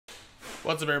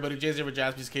What's up, everybody? Jay's here with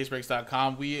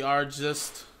JaspysCaseBreaks.com. We are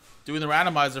just doing the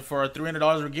randomizer for our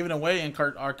 $300 we're giving away in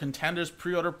our Contenders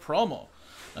pre-order promo.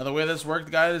 Now, the way this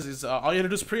worked, guys, is all you have to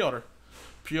do is pre-order.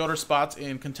 Pre-order spots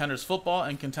in Contenders football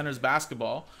and Contenders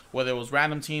basketball, whether it was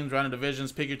random teams, random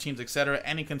divisions, pick your teams, etc.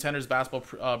 Any Contenders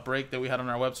basketball break that we had on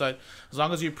our website. As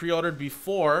long as you pre-ordered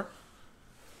before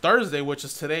Thursday, which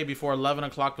is today, before 11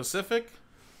 o'clock Pacific,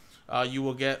 you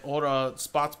will get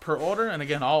spots per order, and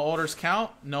again, all orders count.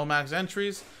 No max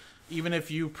entries. Even if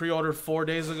you pre-ordered 4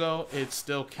 days ago, it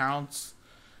still counts.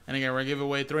 And again, we're gonna give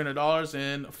away $300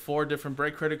 in 4 different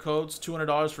break credit codes.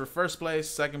 $200 for first place,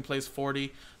 second place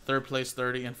 40, third place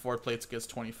 30, and fourth place gets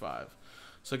 25.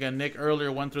 So again, Nick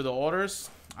earlier went through the orders.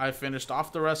 I finished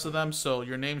off the rest of them, so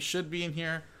your name should be in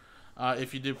here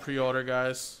if you did pre-order,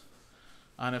 guys.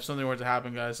 And if something were to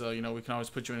happen, guys, we can always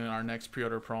put you in our next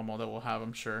pre-order promo that we'll have,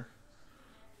 I'm sure.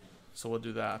 So we'll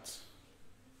do that.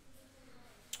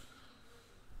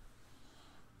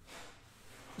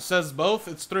 It says both.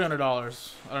 It's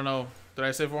 $300. I don't know. Did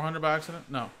I say 400 by accident?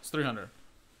 No, it's 300.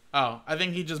 Oh, I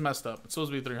think he just messed up. It's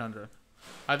supposed to be 300.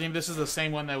 I think this is the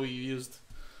same one that we used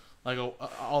like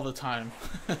all the time.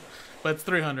 But it's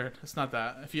 300. It's not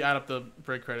that. If you add up the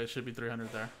break credit, it should be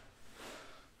 300 there.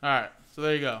 All right. So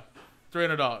there you go.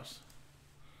 $300.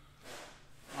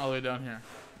 All the way down here.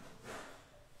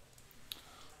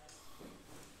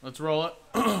 Let's roll it.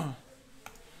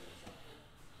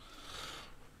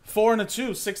 4 and a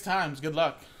 2, 6 times. Good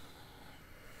luck.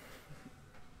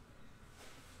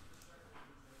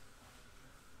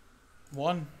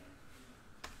 1,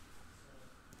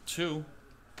 2,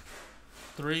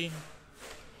 3,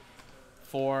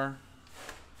 4.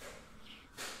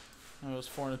 That was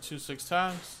 4 and a 2, 6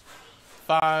 times.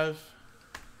 5.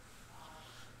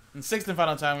 And 6th and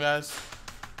final time, guys.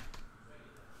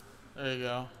 There you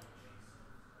go.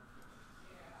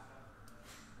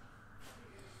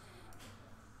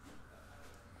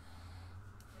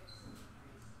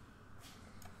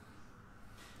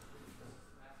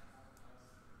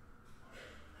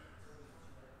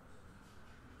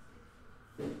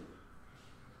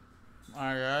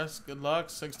 Alright, guys. Good luck.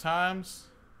 6 times.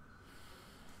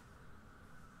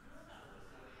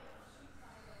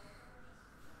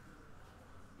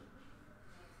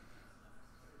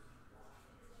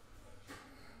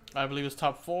 I believe it's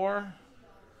top 4.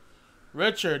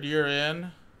 Richard, you're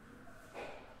in.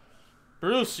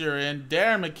 Bruce, you're in.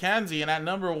 Darren McKenzie. And at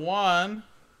number 1,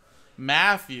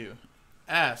 Matthew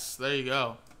S. There you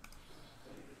go.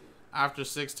 After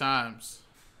 6 times.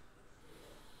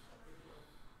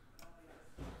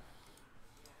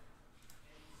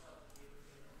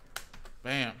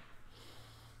 Bam.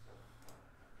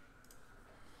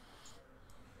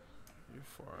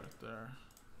 U4 right there.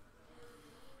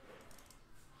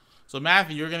 So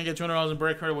Matthew, you're gonna get $200 in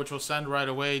break credit, which we'll send right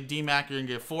away. D-Mac, you're gonna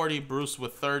get 40. Bruce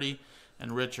with 30,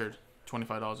 and Richard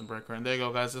 $25 in break credit. And there you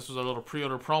go, guys. This was a little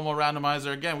pre-order promo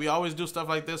randomizer. Again, we always do stuff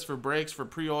like this for breaks, for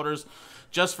pre-orders,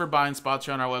 just for buying spots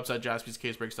here on our website,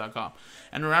 JaspysCaseBreaks.com.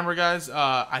 And remember, guys,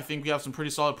 I think we have some pretty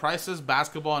solid prices.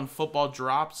 Basketball and football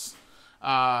drops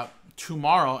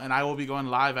tomorrow, and I will be going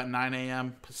live at 9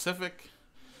 a.m. Pacific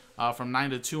from 9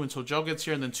 to 2 until Joe gets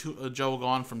here, and then Joe will go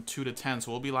on from 2 to 10.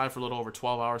 So we'll be live for a little over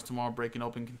 12 hours tomorrow, breaking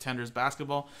open Contenders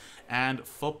basketball and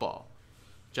football.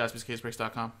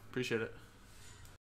 JaspysCaseBreaks.com. Appreciate it.